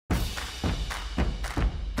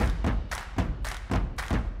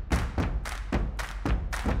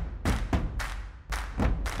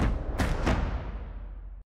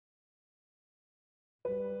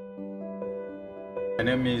My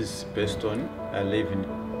name is Beston. I live in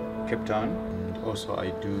Cape Town. Also, I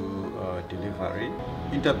do delivery.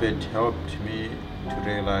 Interbet helped me to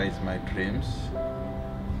realize my dreams.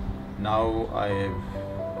 Now I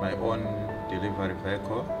have my own delivery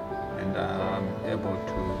vehicle and I'm able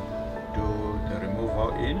to do the removal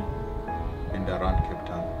in and around Cape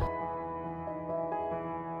Town.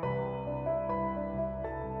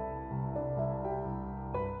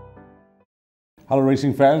 Hello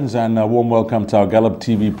racing fans, and a warm welcome to our Gallop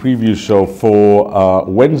TV preview show for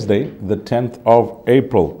Wednesday, the 10th of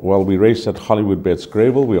April. Well, we race at Hollywoodbets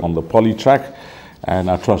Greyville. We're on the poly track,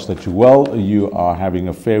 and I trust that you're well. You are having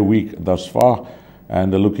a fair week thus far,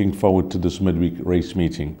 and are looking forward to this midweek race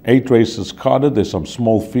meeting. 8 races carded. There's some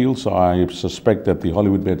small fields, so I suspect that the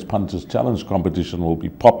Hollywoodbets Punters Challenge competition will be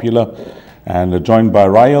popular. And joined by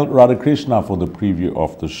Rael Radhakrishna for the preview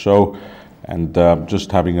of the show. And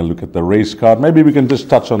just having a look at the race card. Maybe we can just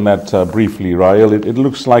touch on that briefly, Rael. It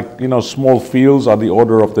looks like, you know, small fields are the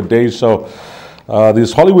order of the day. So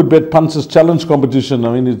this Hollywoodbets Punters Challenge competition,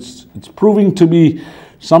 I mean, it's proving to be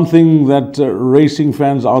something that racing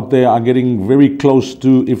fans out there are getting very close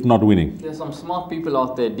to, if not winning. There's some smart people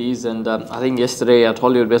out there, Dees, and I think yesterday at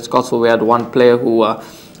Hollywoodbets Scottsville we had one player who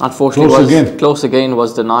unfortunately close again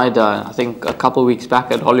was denied. I think a couple of weeks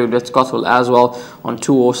back at Hollywoodbets Scottsville as well on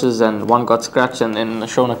 2 horses, and one got scratched, and then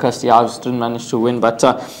Shona Castiaves didn't manage to win. But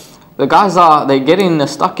the guys they're getting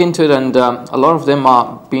stuck into it, and a lot of them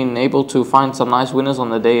are being able to find some nice winners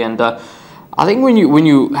on the day. And I think when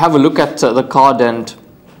you have a look at the card, and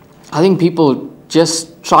I think people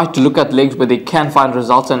just try to look at legs where they can find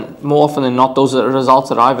results, and more often than not those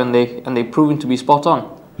results arrive and they're proven to be spot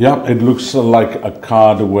on. Yeah, it looks like a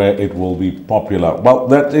card where it will be popular. Well,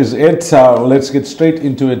 that is it. Let's get straight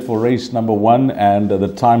into it for race number 1, and the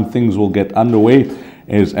time things will get underway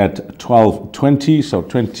is at 12:20, so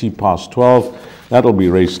 20 past 12. That'll be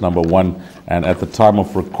race number 1, and at the time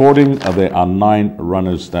of recording there are 9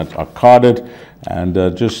 runners that are carded, and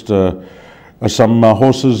some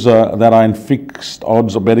horses that are in fixed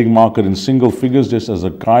odds or betting market in single figures, just as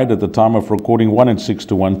a guide. At the time of recording, 1 at 6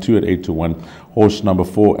 to 1, 2 at 8 to 1, horse number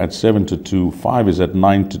 4 at 7 to 2, 5 is at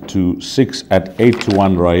 9 to 2, 6 at 8 to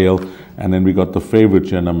 1, Rael. And then we got the favorite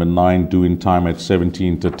here, number 9, doing time at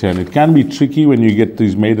 17 to 10. It can be tricky when you get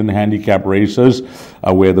these maiden handicap races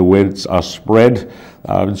where the weights are spread.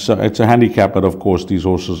 So it's a handicap, but of course these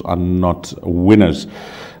horses are not winners.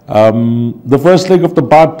 The first leg of the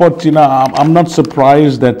bar pot, you know, I'm not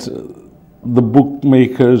surprised that the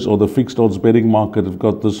bookmakers or the fixed odds betting market have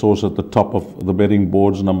got this horse at the top of the betting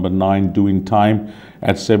boards, number 9, doing time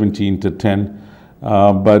at 17 to 10.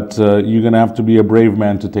 But you're going to have to be a brave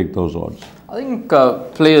man to take those odds. I think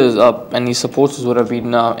players and his supporters would have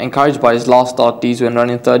been encouraged by his last start, Dees, when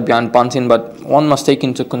running 3rd behind Bunting, but one must take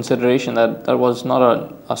into consideration that that was not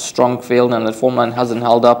a strong field, and that form line hasn't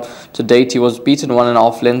held up to date. He was beaten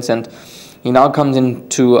 1.5 lengths, and he now comes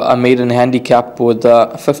into a maiden handicap with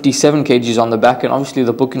 57 kgs on the back, and obviously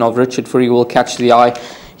the booking of Richard Fourie will catch the eye.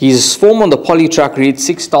 His form on the poly track reads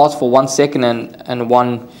 6 starts for 1 second and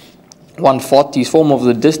 1/4. His form over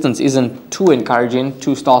the distance isn't too encouraging,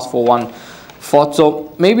 2 starts for 1/4.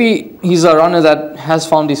 So maybe he's a runner that has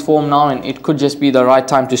found his form now, and it could just be the right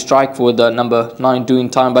time to strike for the number 9 doing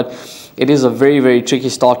time. But it is a very, very tricky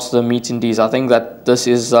start to the meeting, Dees. I think that this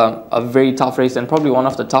is a very tough race, and probably one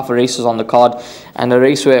of the tougher races on the card, and a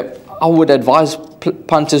race where I would advise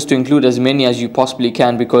punters to include as many as you possibly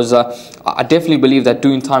can, because I definitely believe that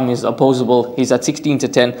doing time is opposable. He's at 16 to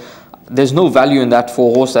 10. There's no value in that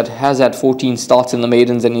for a horse that has had 14 starts in the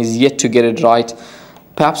maidens and is yet to get it right.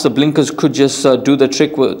 Perhaps the blinkers could just do the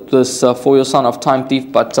trick with this 4-year son of Time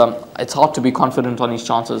Thief, but it's hard to be confident on his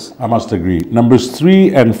chances. I must agree. Numbers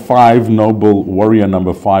 3 and 5, Noble Warrior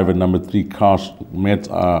number 5 and number 3, Cast Met,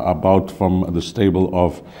 about from the stable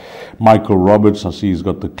of Michael Roberts. I see he's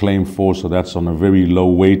got the claim 4, so that's on a very low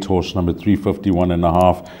weight. Horse number 3,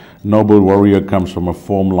 51.5. Noble Warrior comes from a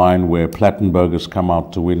form line where Plattenberg has come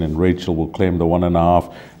out to win, and Rachel will claim the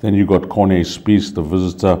 1.5. Then you got Corne Spies, the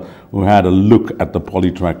visitor, who had a look at the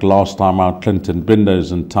polytrack last time out. Clinton Binder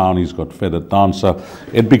is in town. He's got Feathered Dancer.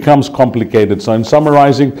 It becomes complicated. So in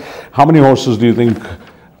summarizing, how many horses do you think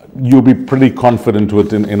you'll be pretty confident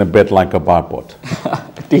with in a bet like a bipod?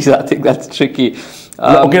 I think that's tricky.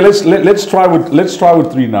 Okay, let's try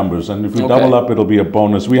with 3 numbers, and if we double up, it'll be a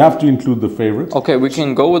bonus. We have to include the favorite. Okay, we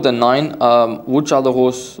can go with the 9. Which other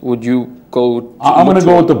horse would you go? I'm going to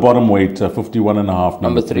go with the bottom weight, 51.5,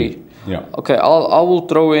 number 3. Yeah. Okay, I will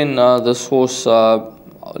throw in this horse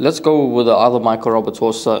let's go with the other Michael Roberts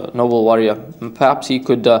horse, Noble Warrior. Perhaps he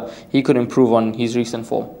could improve on his recent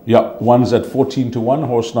form. Yeah, one's at 14-1,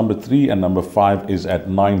 horse number 3, and number 5 is at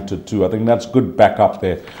 9-2. I think that's good backup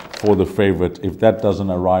there for the favorite. If that doesn't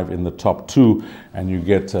arrive in the top 2, and you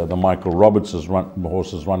get the Michael Roberts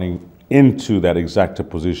horses running into that exacta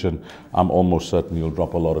position, I'm almost certain you'll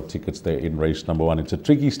drop a lot of tickets there in race number 1. It's a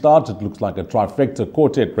tricky start. It looks like a trifecta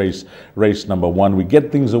quartet race number 1. We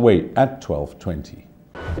get things away at 12:20.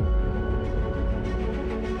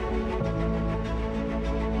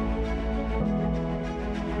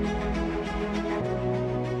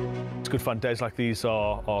 It's good fun. Days like these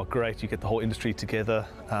are great. You get the whole industry together,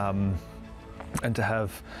 and to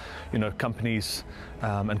have, you know, companies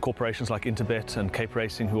and corporations like Interbet and Cape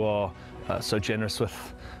Racing who are so generous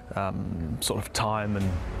with sort of time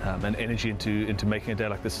and energy into making a day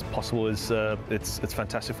like this possible is it's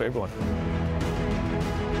fantastic for everyone.